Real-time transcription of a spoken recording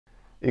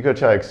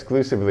Ecochai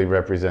exclusively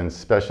represents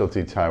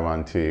specialty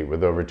Taiwan tea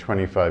with over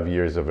 25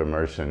 years of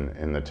immersion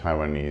in the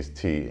Taiwanese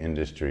tea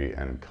industry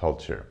and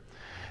culture.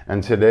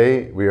 And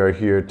today we are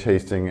here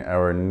tasting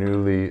our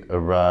newly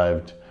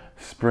arrived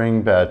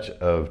spring batch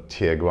of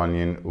Guan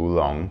Yin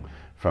Oolong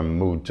from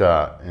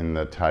Muzha in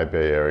the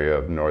Taipei area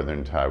of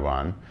northern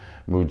Taiwan.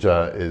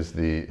 Muzha is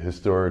the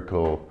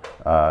historical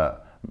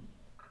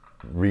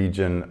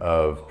region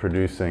of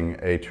producing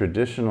a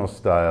traditional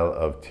style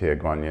of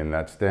Guan Yin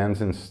that stands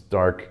in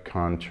stark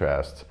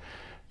contrast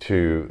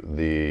to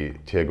the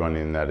Guan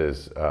Yin that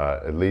is,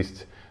 at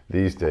least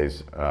these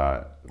days,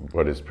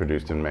 what is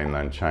produced in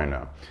mainland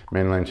China.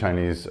 Mainland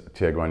Chinese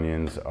Guan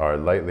Yins are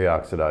lightly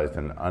oxidized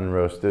and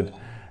unroasted,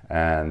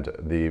 and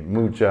the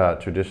Muzha,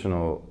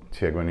 traditional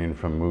Guan Yin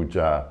from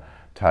Muzha,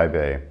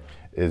 Taipei,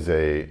 is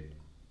a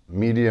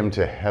medium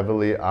to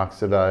heavily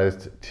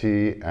oxidized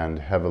tea and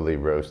heavily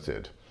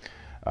roasted.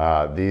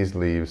 These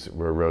leaves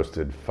were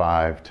roasted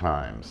 5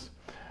 times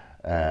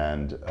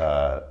and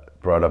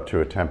brought up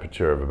to a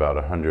temperature of about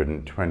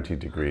 120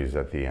 degrees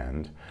at the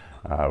end,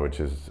 which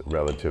is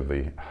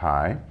relatively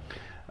high.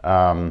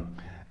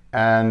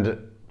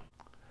 And,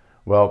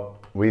 well,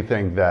 we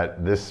think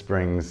that this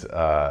spring's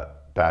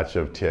batch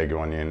of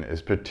Guan Yin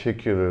is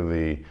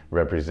particularly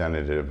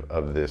representative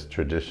of this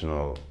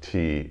traditional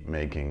tea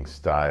making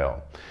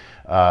style.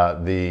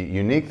 The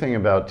unique thing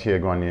about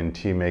Guan Yin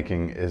tea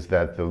making is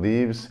that the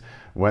leaves,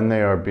 when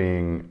they are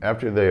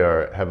after they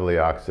are heavily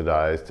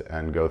oxidized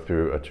and go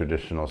through a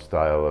traditional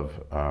style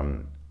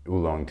of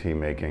oolong tea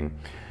making,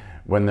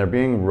 when they're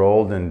being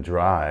rolled and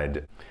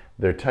dried,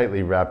 they're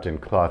tightly wrapped in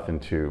cloth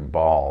into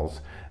balls,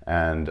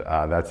 and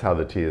that's how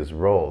the tea is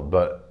rolled.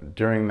 But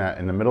during that,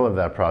 in the middle of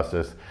that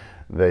process,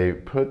 they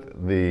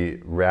put the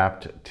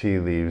wrapped tea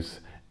leaves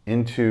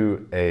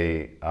into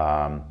a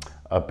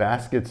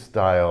basket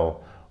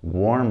style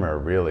warmer,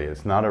 really.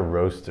 It's not a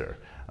roaster,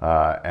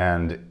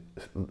 and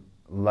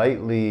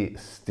lightly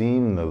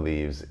steam the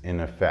leaves in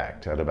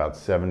effect at about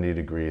 70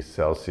 degrees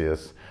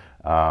Celsius.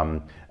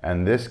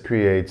 And this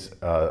creates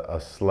a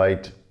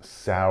slight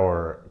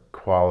sour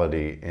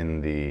quality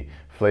in the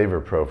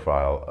flavor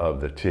profile of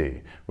the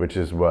tea, which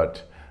is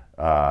what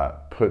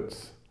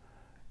puts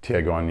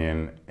Guan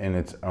Yin in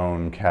its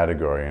own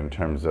category in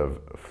terms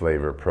of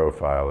flavor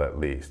profile, at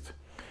least.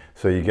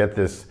 So you get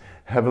this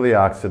heavily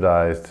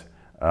oxidized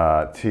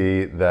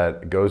tea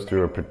that goes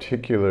through a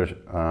particular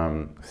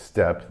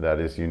step that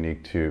is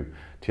unique to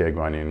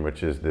Guan Yin,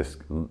 which is this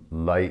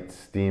light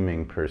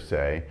steaming per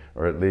se,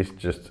 or at least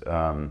just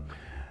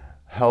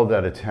held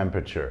at a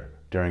temperature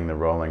during the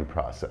rolling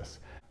process.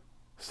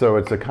 So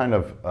it's a kind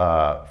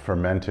of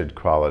fermented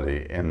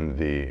quality in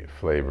the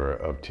flavor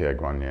of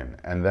Guan Yin.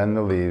 And then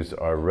the leaves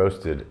are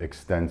roasted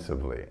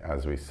extensively,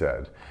 as we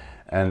said.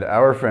 And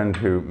our friend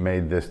who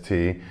made this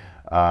tea,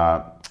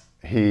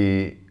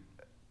 he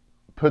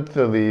put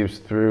the leaves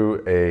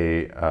through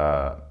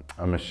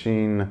a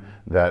machine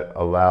that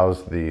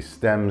allows the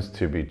stems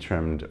to be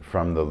trimmed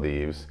from the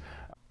leaves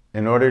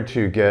in order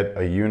to get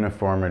a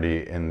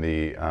uniformity in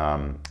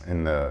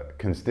the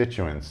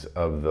constituents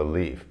of the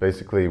leaf.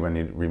 Basically, when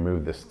you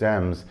remove the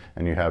stems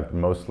and you have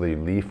mostly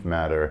leaf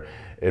matter,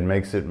 it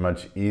makes it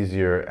much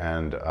easier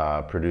and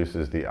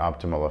produces the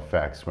optimal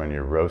effects when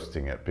you're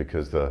roasting it,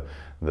 because the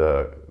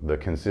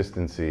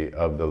consistency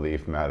of the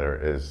leaf matter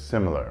is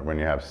similar. When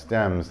you have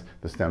stems,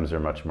 the stems are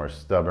much more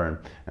stubborn,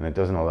 and it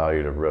doesn't allow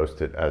you to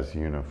roast it as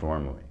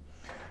uniformly.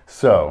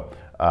 So,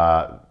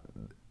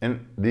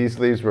 these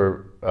leaves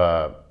were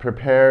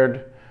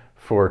prepared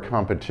for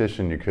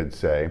competition, you could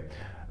say,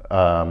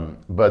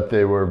 but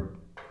they were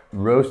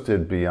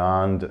roasted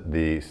beyond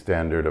the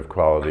standard of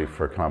quality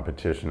for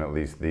competition, at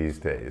least these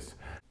days.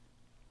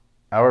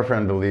 Our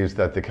friend believes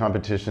that the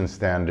competition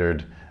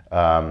standard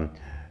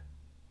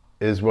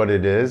is what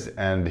it is,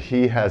 and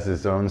he has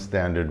his own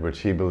standard, which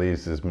he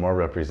believes is more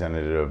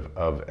representative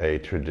of a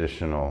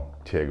traditional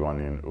Guan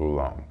Yin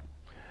Oolong.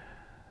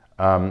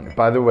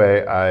 By the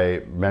way, I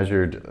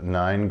measured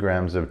 9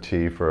 grams of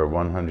tea for a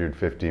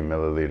 150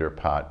 milliliter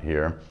pot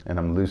here, and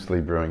I'm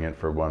loosely brewing it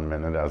for 1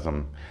 minute as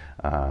I'm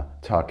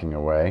talking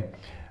away.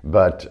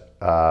 But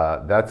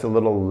that's a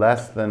little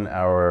less than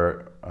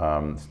our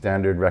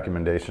standard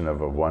recommendation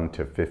of a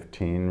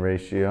 1:15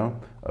 ratio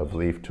of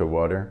leaf to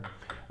water.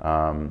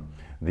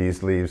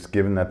 These leaves,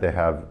 given that they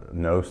have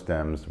no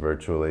stems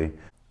virtually,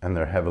 and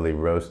they're heavily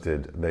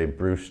roasted, they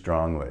brew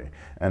strongly.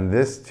 And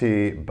this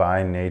tea,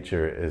 by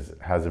nature,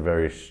 has a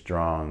very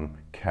strong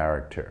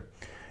character.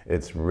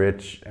 It's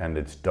rich, and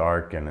it's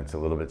dark, and it's a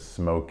little bit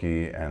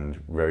smoky, and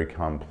very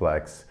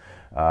complex.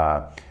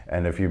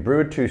 And if you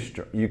brew it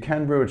you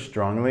can brew it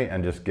strongly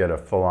and just get a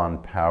full-on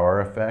power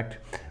effect,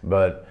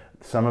 but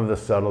some of the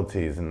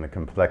subtleties and the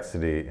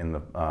complexity in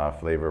the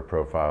flavor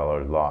profile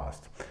are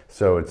lost.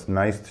 So it's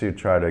nice to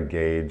try to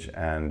gauge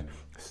and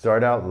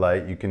start out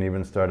light. You can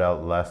even start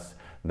out less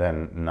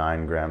than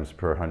 9 grams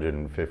per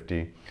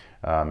 150,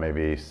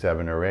 maybe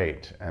 7 or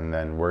 8, and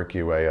then work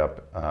your way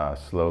up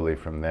slowly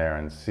from there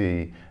and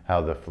see how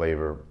the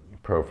flavor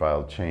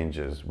profile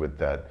changes with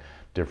that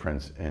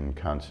difference in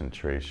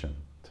concentration.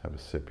 have a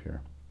sip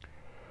here.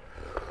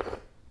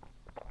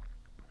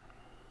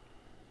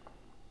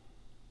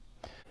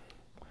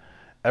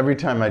 Every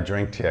time I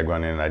drink tea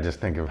Guan Yin, I just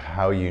think of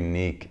how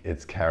unique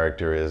its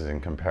character is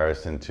in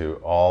comparison to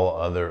all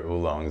other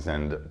oolongs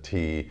and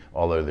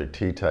all other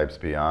tea types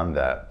beyond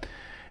that.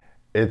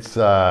 It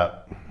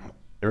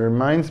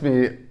reminds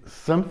me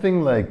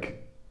something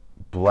like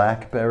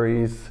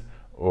blackberries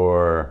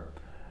or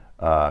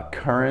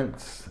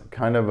currants,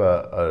 kind of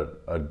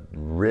a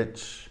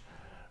rich,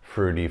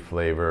 fruity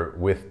flavor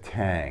with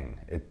tang.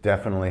 It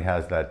definitely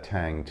has that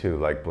tang too,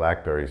 like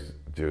blackberries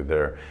do.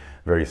 They're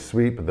very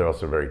sweet, but they're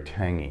also very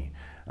tangy.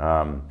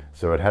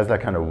 So it has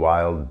that kind of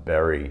wild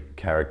berry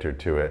character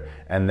to it.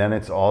 And then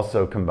it's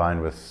also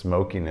combined with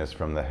smokiness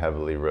from the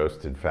heavily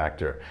roasted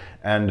factor.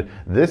 And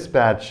this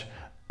batch,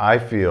 I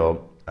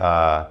feel,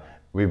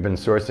 we've been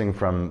sourcing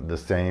from the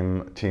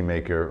same tea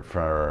maker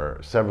for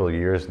several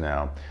years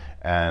now.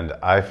 And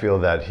I feel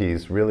that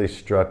he's really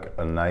struck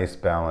a nice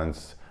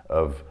balance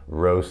of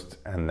roast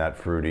and that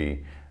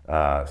fruity,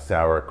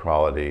 sour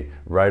quality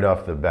right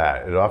off the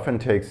bat. It often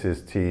takes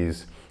his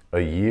teas a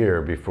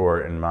year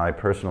before, in my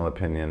personal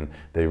opinion,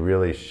 they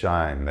really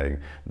shine.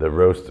 The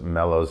roast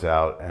mellows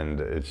out and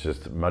it's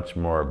just much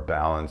more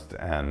balanced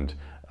and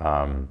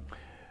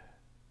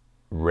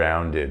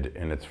rounded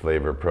in its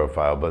flavor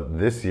profile. But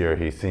this year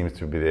he seems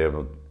to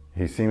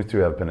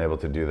have been able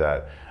to do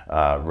that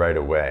right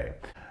away.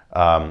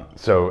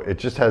 So it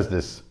just has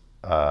this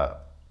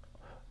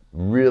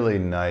really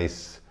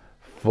nice,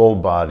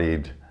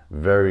 full-bodied,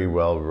 very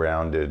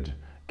well-rounded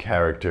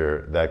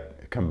character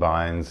that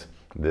combines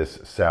this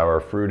sour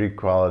fruity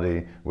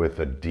quality with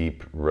a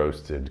deep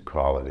roasted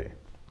quality.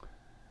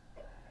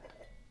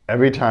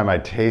 Every time I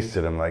taste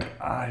it, I'm like,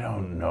 I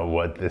don't know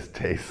what this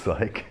tastes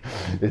like.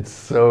 It's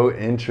so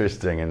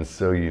interesting and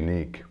so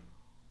unique.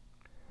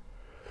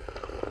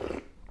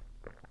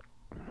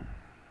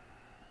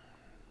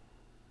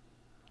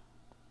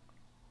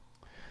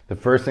 The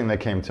first thing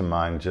that came to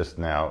mind just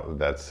now with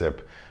that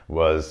sip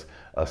was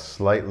a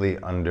slightly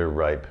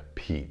underripe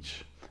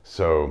peach.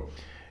 So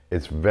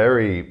it's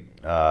very,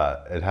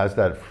 it has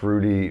that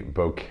fruity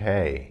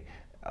bouquet,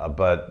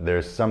 but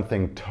there's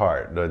something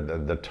tart.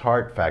 The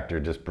tart factor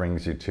just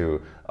brings you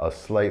to a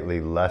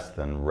slightly less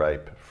than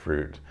ripe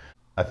fruit.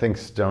 I think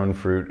stone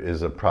fruit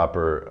is a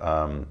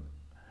proper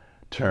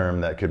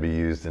term that could be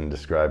used in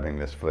describing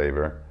this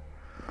flavor.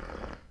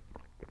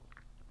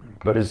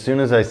 But as soon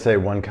as I say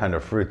one kind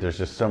of fruit, there's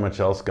just so much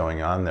else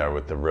going on there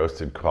with the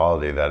roasted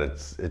quality that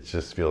it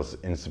just feels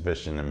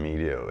insufficient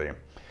immediately.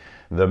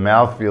 The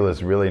mouthfeel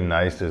is really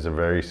nice. There's a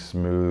very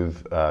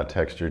smooth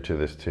texture to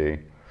this tea.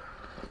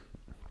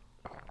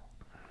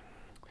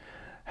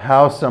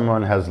 How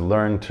someone has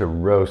learned to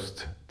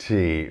roast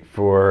tea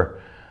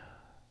for,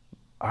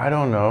 I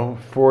don't know,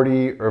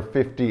 40 or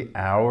 50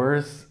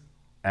 hours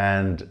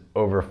and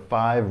over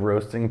 5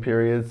 roasting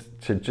periods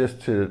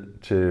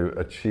to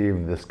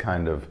achieve this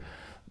kind of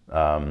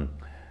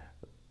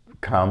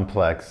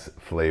complex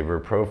flavor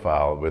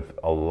profile with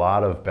a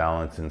lot of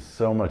balance and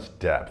so much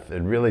depth.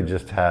 It really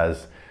just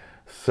has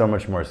so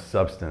much more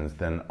substance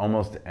than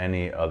almost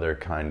any other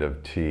kind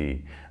of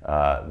tea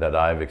that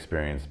I've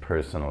experienced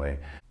personally.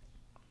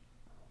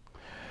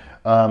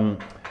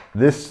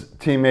 This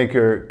tea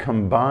maker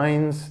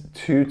combines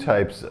 2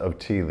 types of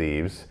tea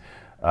leaves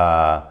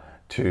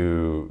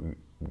to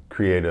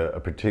create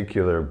a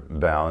particular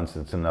balance.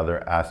 It's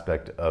another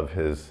aspect of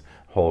his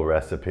whole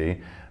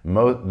recipe.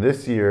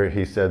 This year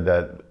he said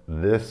that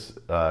this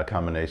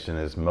combination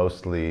is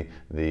mostly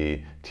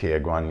the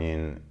Guan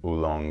Yin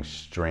Oolong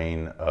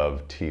strain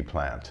of tea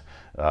plant.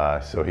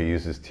 So he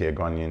uses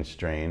Guan Yin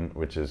strain,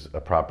 which is a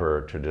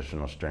proper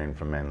traditional strain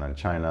from mainland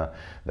China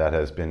that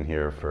has been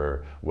here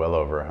for well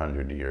over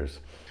 100 years.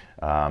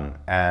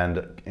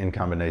 And in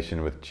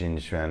combination with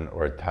Jinxuan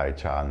or Tai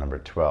Cha number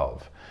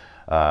 12.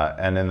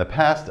 And in the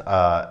past,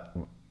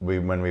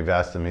 when we've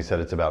asked him, he said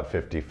it's about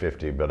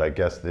 50-50, but I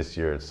guess this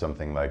year it's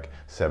something like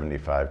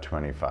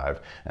 75-25.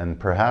 And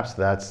perhaps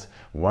that's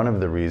one of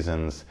the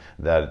reasons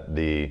that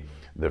the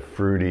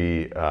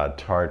fruity,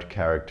 tart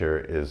character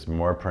is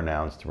more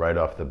pronounced right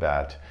off the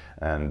bat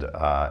and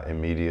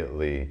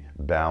immediately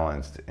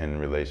balanced in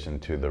relation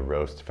to the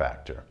roast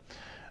factor.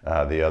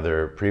 The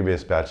other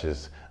previous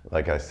batches,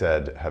 like I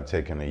said, have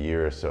taken a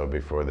year or so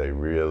before they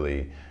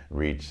really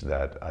reach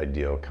that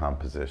ideal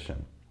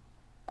composition.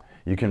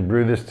 You can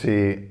brew this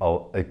tea,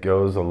 it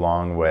goes a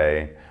long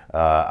way.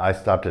 I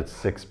stopped at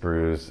 6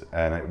 brews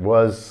and it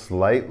was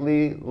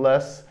slightly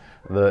less,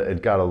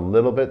 it got a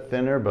little bit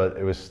thinner, but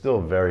it was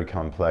still very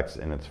complex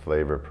in its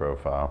flavor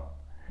profile.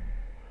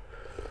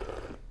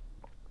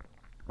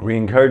 We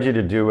encourage you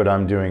to do what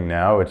I'm doing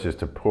now, which is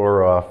to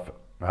pour off.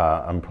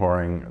 I'm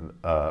pouring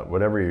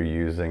whatever you're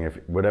using,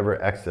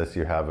 whatever excess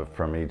you have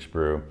from each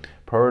brew,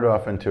 pour it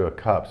off into a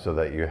cup so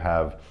that you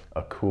have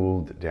a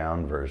cooled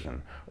down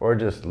version, or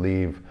just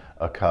leave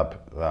a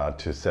cup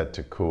to set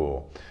to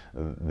cool.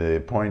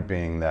 The point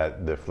being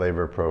that the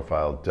flavor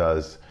profile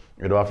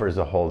it offers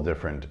a whole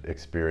different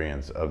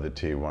experience of the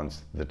tea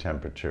once the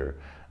temperature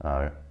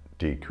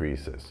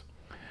decreases.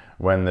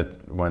 When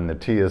the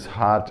tea is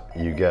hot,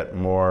 you get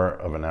more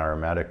of an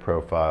aromatic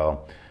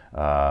profile,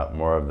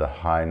 more of the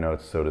high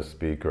notes, so to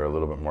speak, or a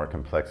little bit more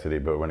complexity.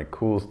 But when it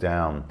cools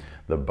down,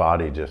 the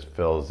body just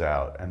fills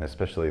out, and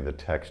especially the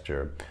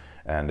texture,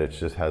 and it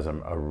just has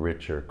a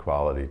richer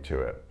quality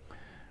to it.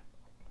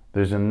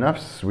 There's enough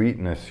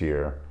sweetness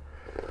here.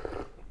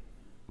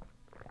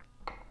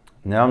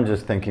 Now I'm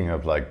just thinking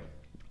of like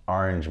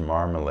orange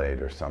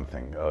marmalade or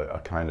something, a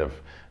kind of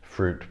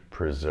fruit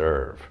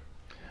preserve.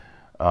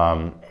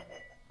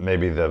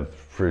 Maybe the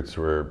fruits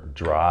were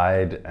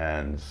dried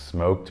and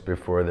smoked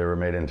before they were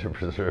made into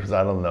preserves.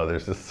 I don't know,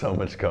 there's just so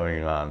much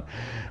going on.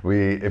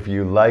 If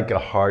you like a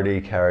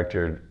hearty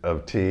character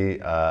of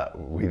tea,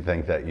 we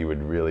think that you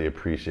would really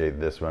appreciate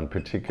this one,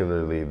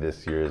 particularly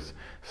this year's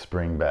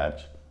spring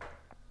batch.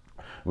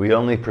 We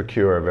only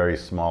procure a very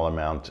small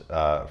amount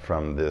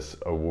from this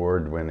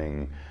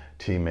award-winning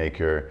tea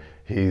maker.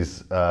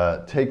 He's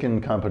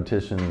taken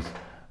competitions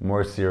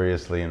more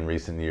seriously in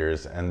recent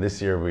years, and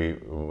this year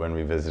when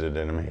we visited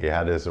him, he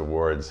had his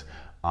awards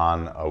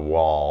on a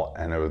wall,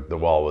 and the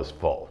wall was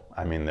full.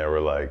 I mean, there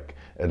were like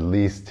at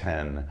least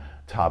 10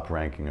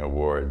 top-ranking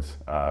awards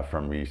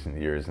from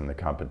recent years in the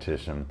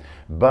competition.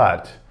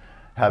 But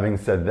having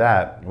said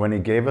that, when he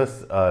gave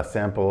us a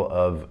sample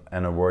of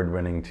an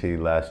award-winning tea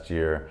last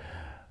year,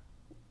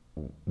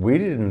 we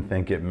didn't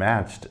think it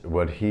matched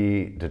what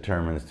he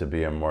determines to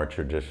be a more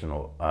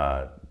traditional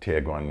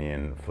Guan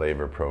Yin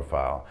flavor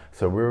profile.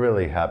 So we're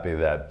really happy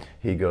that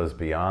he goes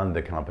beyond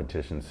the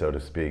competition, so to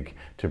speak,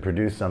 to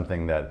produce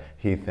something that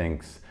he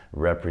thinks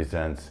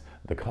represents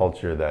the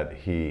culture that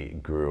he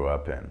grew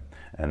up in.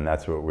 And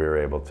that's what we're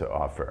able to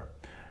offer.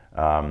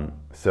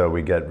 So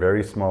we get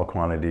very small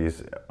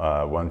quantities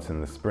once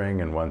in the spring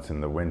and once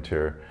in the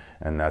winter,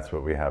 and that's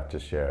what we have to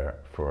share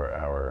for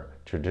our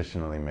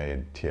traditionally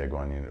made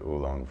Guan Yin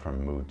Oolong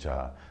from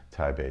Mujia,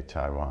 Taipei,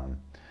 Taiwan.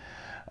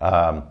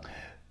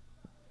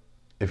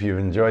 If you've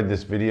enjoyed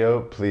this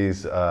video,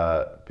 please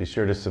be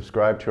sure to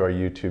subscribe to our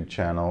YouTube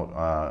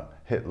channel,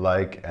 hit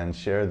like, and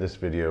share this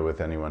video with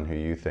anyone who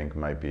you think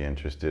might be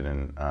interested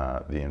in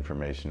the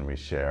information we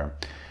share.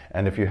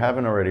 And if you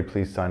haven't already,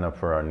 please sign up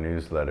for our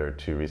newsletter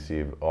to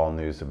receive all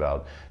news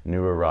about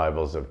new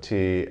arrivals of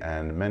tea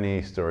and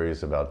many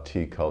stories about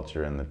tea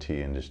culture and the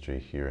tea industry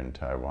here in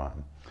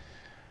Taiwan.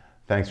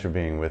 Thanks for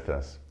being with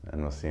us,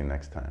 and we'll see you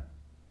next time.